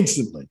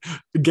instantly,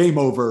 game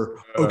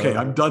over. Okay,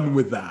 I'm done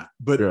with that.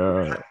 But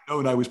I hadn't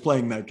known I was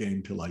playing that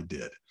game till I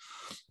did.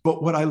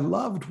 But what I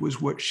loved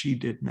was what she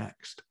did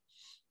next.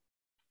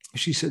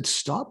 She said,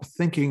 stop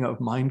thinking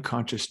of mind,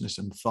 consciousness,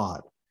 and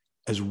thought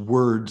as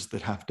words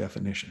that have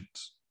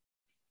definitions,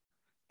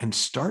 and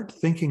start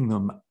thinking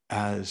them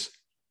as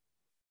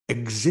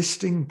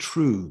existing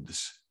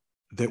truths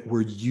that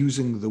we're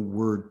using the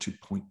word to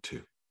point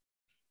to.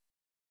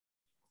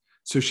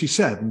 So she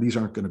said, and these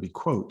aren't going to be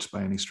quotes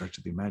by any stretch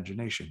of the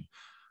imagination,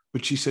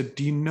 but she said,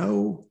 do you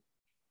know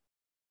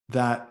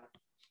that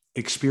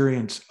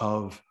experience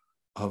of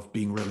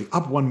being really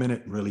up one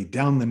minute and really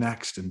down the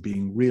next, and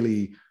being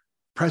really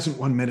present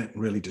one minute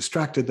and really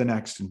distracted the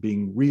next, and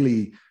being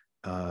really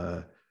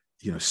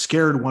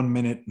scared one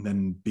minute and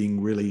then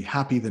being really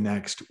happy the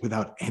next,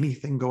 without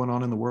anything going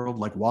on in the world,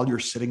 like while you're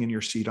sitting in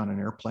your seat on an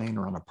airplane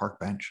or on a park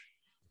bench?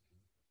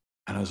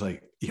 And I was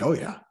like, oh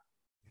yeah.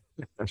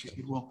 She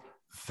said, well,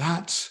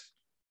 that's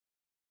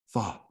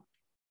thought.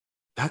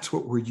 That's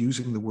what we're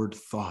using the word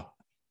thought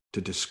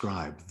to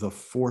describe, the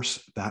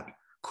force that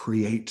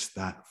creates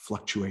that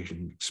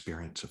fluctuating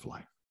experience of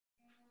life.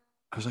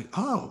 I was like,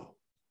 oh,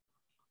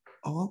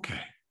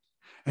 okay.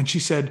 And she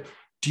said,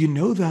 do you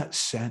know that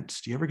sense?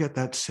 Do you ever get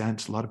that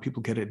sense? A lot of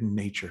people get it in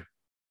nature,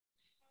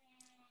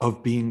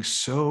 of being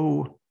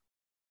so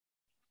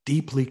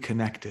deeply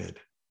connected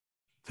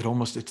that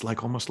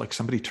it's almost like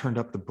somebody turned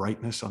up the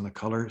brightness on the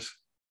colors,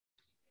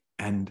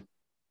 and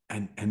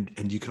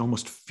you can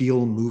almost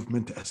feel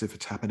movement as if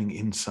it's happening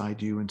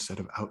inside you instead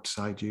of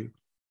outside you.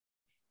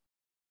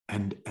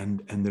 And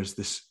there's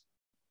this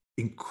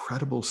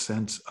incredible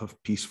sense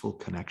of peaceful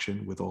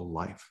connection with all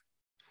life.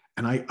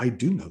 And I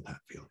do know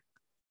that feeling.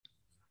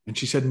 And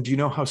she said, and do you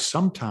know how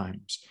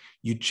sometimes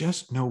you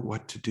just know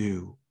what to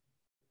do,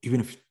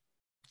 even if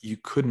you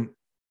couldn't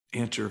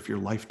answer if your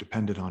life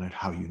depended on it,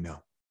 how you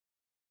know?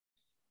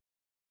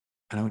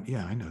 And I went,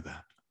 yeah, I know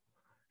that.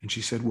 And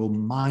she said, well,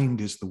 mind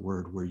is the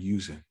word we're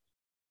using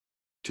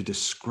to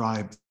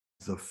describe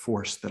the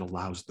force that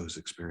allows those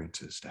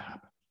experiences to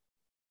happen.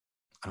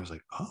 I was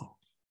like, oh,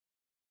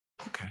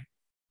 okay,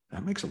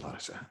 that makes a lot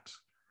of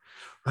sense.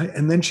 Right.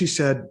 And then she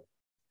said,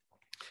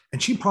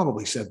 and she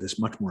probably said this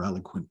much more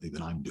eloquently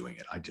than I'm doing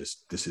it.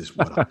 This is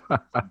what I'm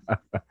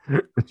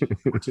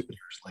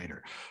years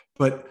later.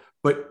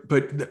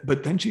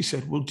 But then she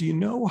said, well, do you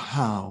know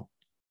how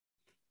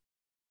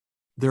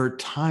there are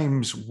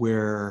times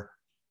where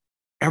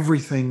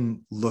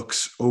everything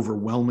looks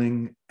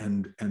overwhelming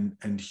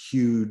and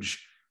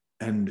huge,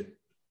 and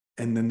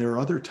then there are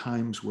other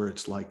times where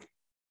it's like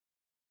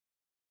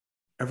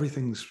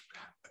everything's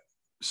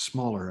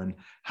smaller and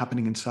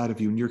happening inside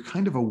of you, and you're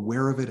kind of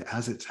aware of it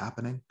as it's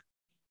happening,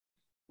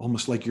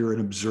 almost like you're an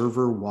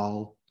observer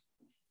while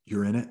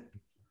you're in it.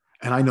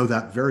 And I know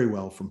that very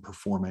well from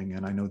performing,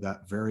 and I know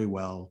that very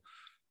well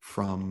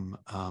from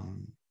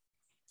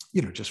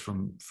just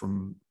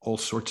from all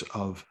sorts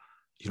of,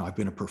 I've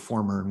been a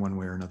performer in one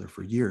way or another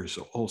for years,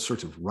 so all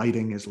sorts of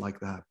writing is like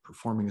that,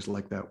 performing is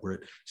like that, where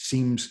it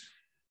seems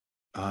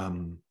I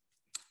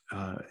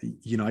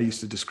used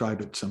to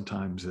describe it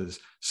sometimes as,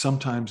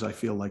 sometimes I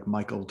feel like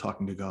Michael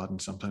talking to God,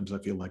 and sometimes I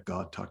feel like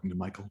God talking to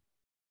Michael.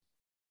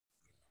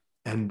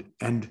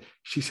 And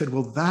she said,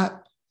 well,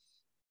 that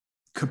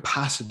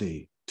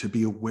capacity to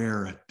be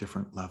aware at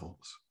different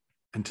levels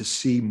and to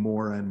see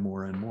more and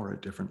more and more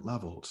at different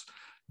levels,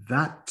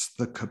 that's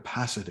the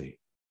capacity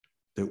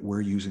that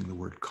we're using the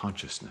word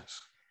consciousness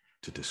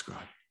to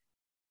describe.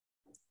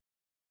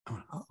 I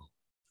went, oh,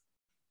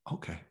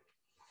 okay.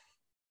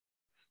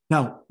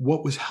 Now,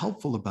 what was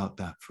helpful about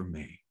that for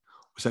me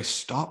was I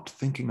stopped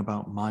thinking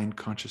about mind,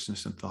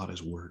 consciousness, and thought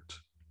as words.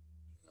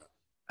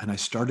 And I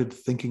started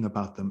thinking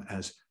about them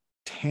as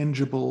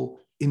tangible,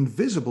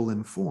 invisible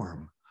in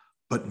form,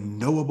 but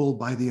knowable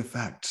by the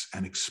effects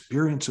and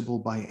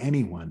experienceable by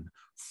anyone,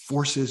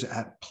 forces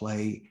at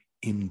play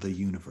in the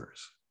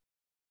universe.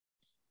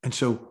 And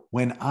so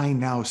when I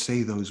now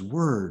say those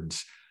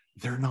words,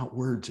 they're not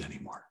words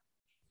anymore.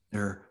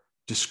 They're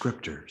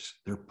descriptors,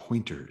 they're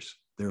pointers,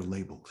 they're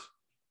labels.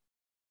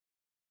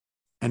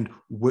 And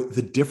what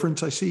the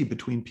difference I see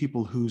between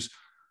people whose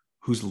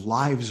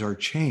lives are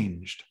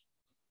changed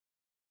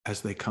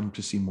as they come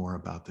to see more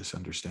about this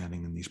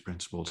understanding and these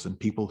principles, than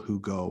people who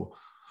go,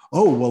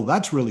 oh, well,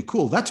 that's really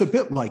cool. That's a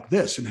bit like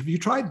this. And have you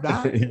tried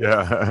that?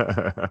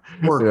 Yeah.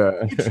 Or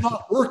yeah. It's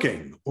not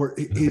working. Or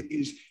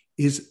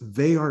is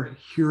they are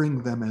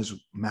hearing them as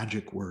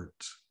magic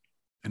words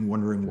and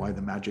wondering why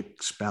the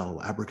magic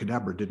spell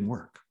abracadabra didn't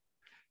work.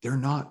 They're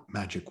not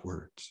magic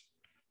words.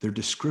 They're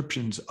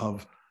descriptions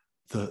of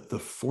the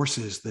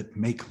forces that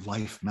make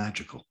life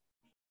magical.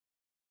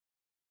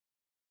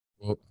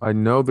 Well, I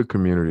know the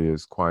community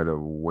is quite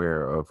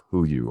aware of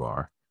who you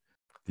are.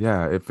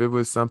 Yeah, if it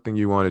was something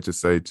you wanted to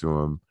say to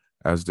them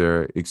as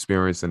they're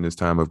experiencing this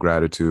time of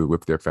gratitude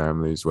with their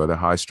families, whether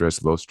high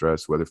stress, low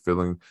stress, whether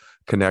feeling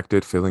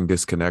connected, feeling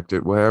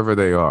disconnected, wherever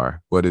they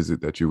are, what is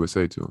it that you would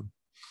say to them?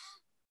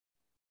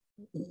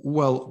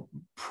 Well,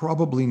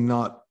 probably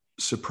not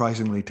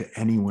surprisingly to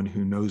anyone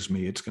who knows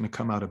me, it's going to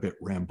come out a bit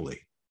rambly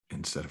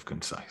instead of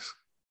concise.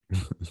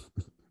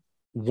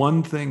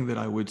 One thing that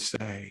I would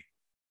say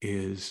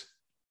is,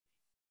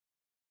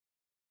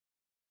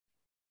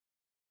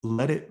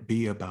 let it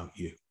be about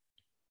you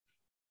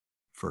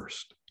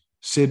first.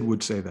 Sid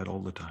would say that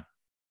all the time.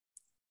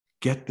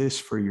 Get this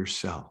for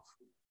yourself.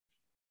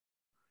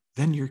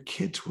 Then your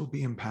kids will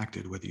be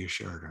impacted whether you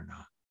share it or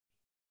not.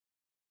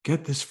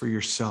 Get this for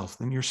yourself.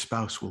 Then your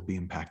spouse will be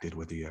impacted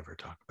whether you ever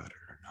talk about it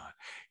or not.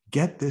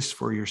 Get this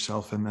for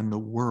yourself, and then the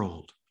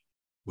world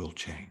will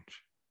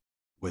change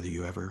whether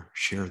you ever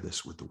share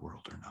this with the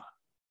world or not.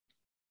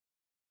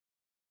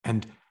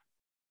 And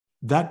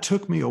that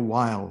took me a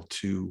while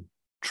to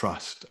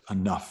trust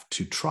enough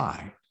to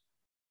try,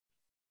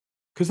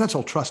 because that's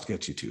all trust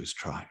gets you to, is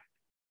try.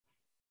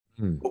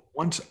 But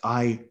once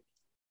I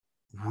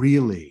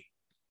really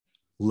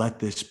let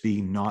this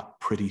be not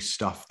pretty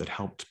stuff that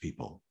helped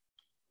people,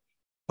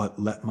 but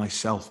let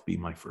myself be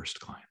my first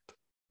client,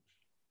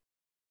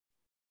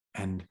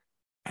 and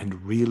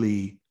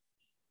really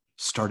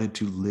started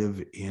to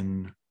live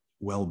in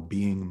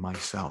well-being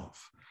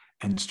myself,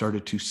 and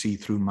started to see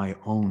through my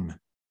own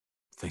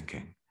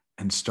thinking,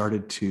 and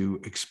started to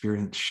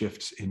experience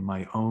shifts in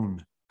my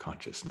own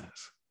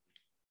consciousness,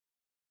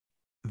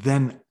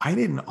 then I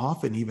didn't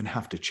often even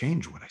have to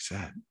change what I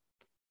said.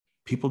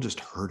 People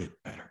just heard it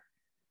better.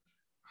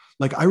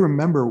 Like, I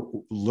remember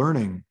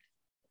learning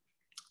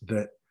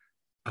that,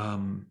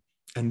 and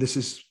this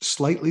is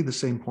slightly the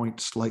same point,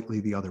 slightly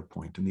the other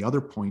point. And the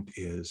other point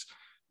is,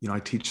 I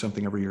teach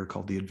something every year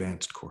called the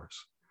advanced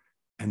course.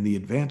 And the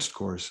advanced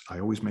course, I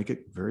always make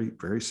it very,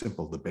 very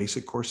simple. The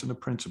basic course and the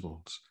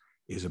principles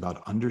is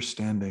about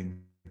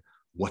understanding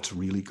what's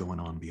really going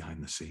on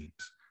behind the scenes,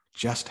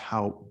 just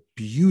how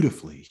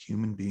beautifully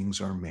human beings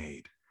are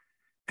made,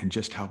 and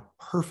just how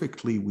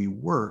perfectly we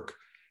work,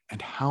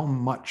 and how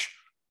much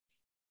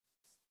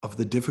of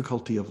the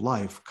difficulty of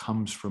life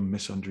comes from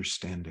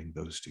misunderstanding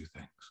those two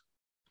things.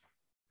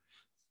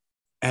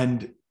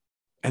 And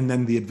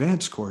then the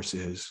advanced course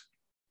is,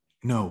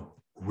 no,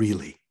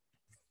 really.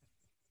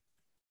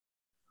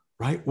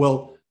 Right?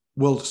 Well,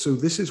 so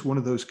this is one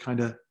of those kind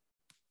of,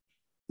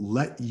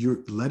 let you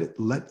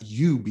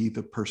be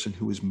the person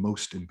who is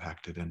most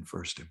impacted and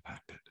first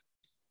impacted.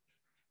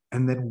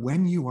 And then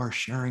when you are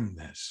sharing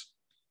this,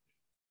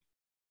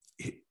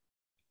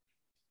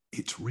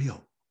 it's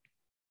real.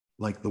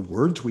 Like, the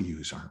words we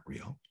use aren't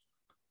real,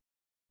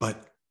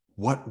 but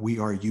what we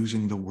are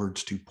using the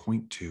words to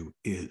point to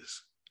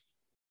is.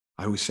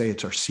 I always say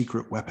it's our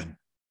secret weapon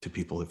to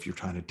people. If you're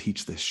trying to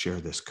teach this, share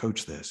this,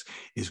 coach this,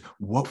 is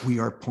what we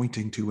are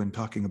pointing to and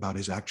talking about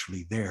is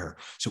actually there.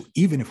 So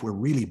even if we're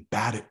really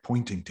bad at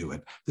pointing to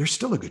it, there's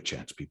still a good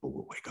chance people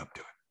will wake up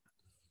to it.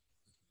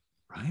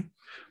 Right?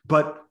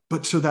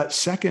 But so that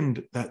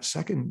second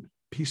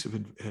piece of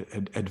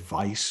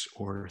advice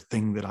or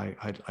thing that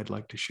I'd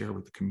like to share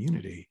with the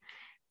community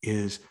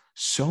is,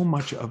 so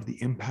much of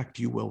the impact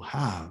you will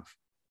have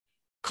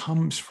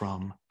comes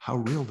from how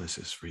real this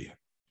is for you.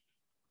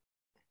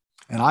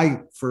 And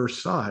I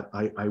first saw it,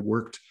 I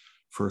worked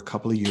for a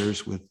couple of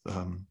years with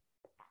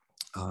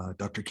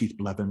Dr. Keith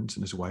Blevins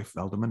and his wife,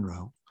 Velda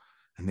Monroe,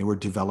 and they were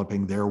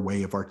developing their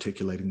way of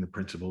articulating the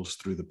principles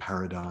through the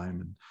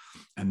paradigm.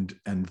 And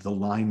the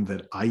line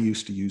that I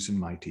used to use in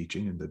my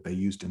teaching and that they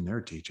used in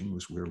their teaching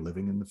was, we're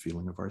living in the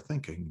feeling of our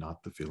thinking,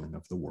 not the feeling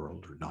of the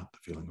world, or not the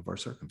feeling of our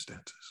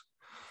circumstances.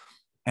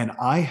 And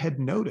I had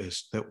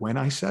noticed that when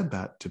I said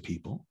that to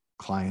people,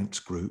 clients,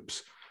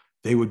 groups,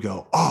 they would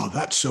go, oh,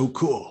 that's so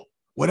cool.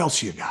 What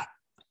else you got?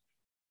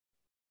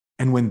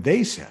 And when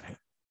they said it,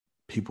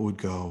 people would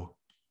go,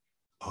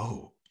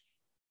 oh.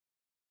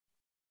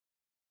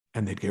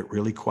 And they'd get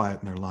really quiet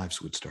and their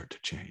lives would start to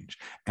change.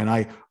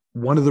 And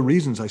one of the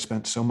reasons I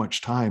spent so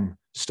much time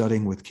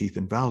studying with Keith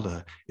and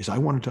Velda is I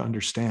wanted to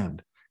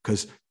understand,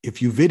 because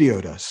if you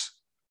videoed us,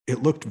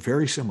 it looked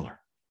very similar.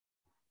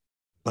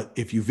 But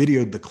if you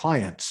videoed the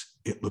clients,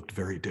 it looked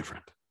very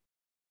different.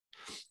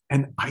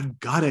 And I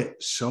got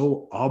it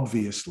so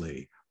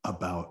obviously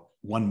about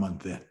 1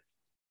 month in,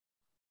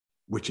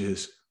 which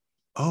is,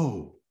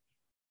 oh,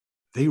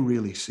 they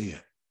really see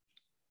it.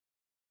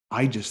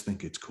 I just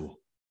think it's cool.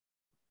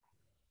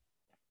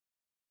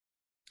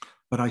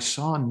 But I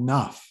saw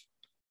enough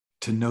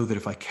to know that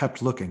if I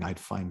kept looking, I'd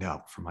find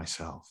out for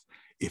myself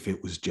if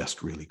it was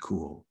just really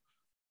cool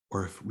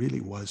or if it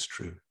really was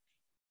true.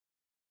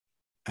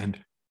 And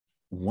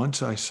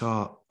once I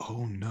saw,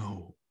 oh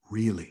no,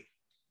 really,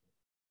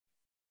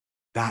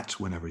 that's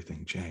when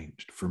everything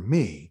changed for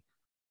me,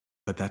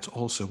 but that's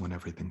also when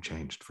everything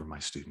changed for my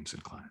students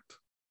and clients.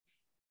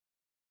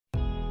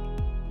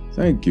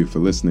 Thank you for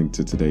listening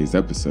to today's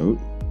episode.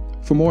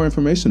 For more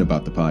information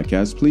about the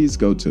podcast, please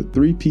go to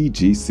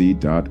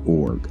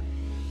 3pgc.org.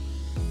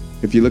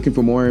 If you're looking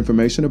for more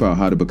information about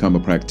how to become a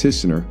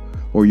practitioner,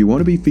 or you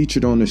want to be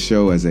featured on the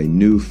show as a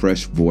new,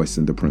 fresh voice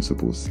in the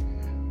principles,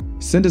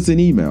 send us an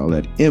email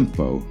at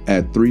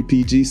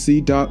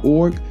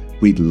info@3pgc.org.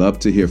 We'd love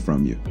to hear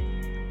from you.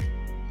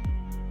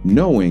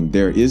 Knowing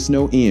there is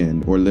no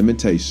end or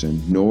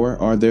limitation,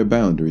 nor are there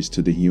boundaries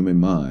to the human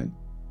mind,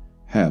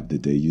 have the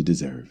day you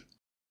deserve.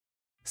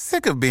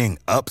 Sick of being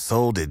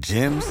upsold at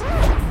gyms?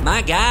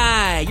 My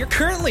guy, you're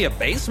currently a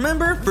base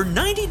member? For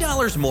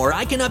 $90 more,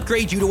 I can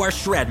upgrade you to our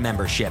Shred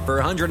membership.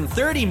 For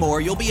 $130 more,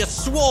 you'll be a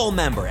Swole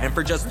member. And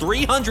for just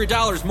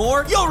 $300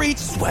 more, you'll reach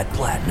Sweat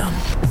Platinum.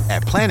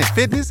 At Planet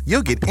Fitness,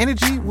 you'll get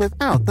energy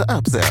without the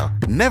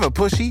upsell. Never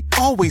pushy,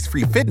 always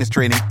free fitness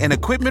training and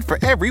equipment for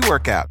every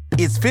workout.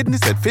 It's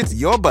fitness that fits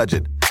your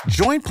budget.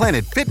 Join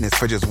Planet Fitness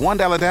for just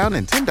 $1 down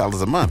and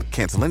 $10 a month.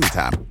 Cancel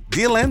anytime.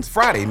 Deal ends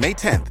Friday, May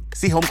 10th.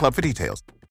 See Home Club for details.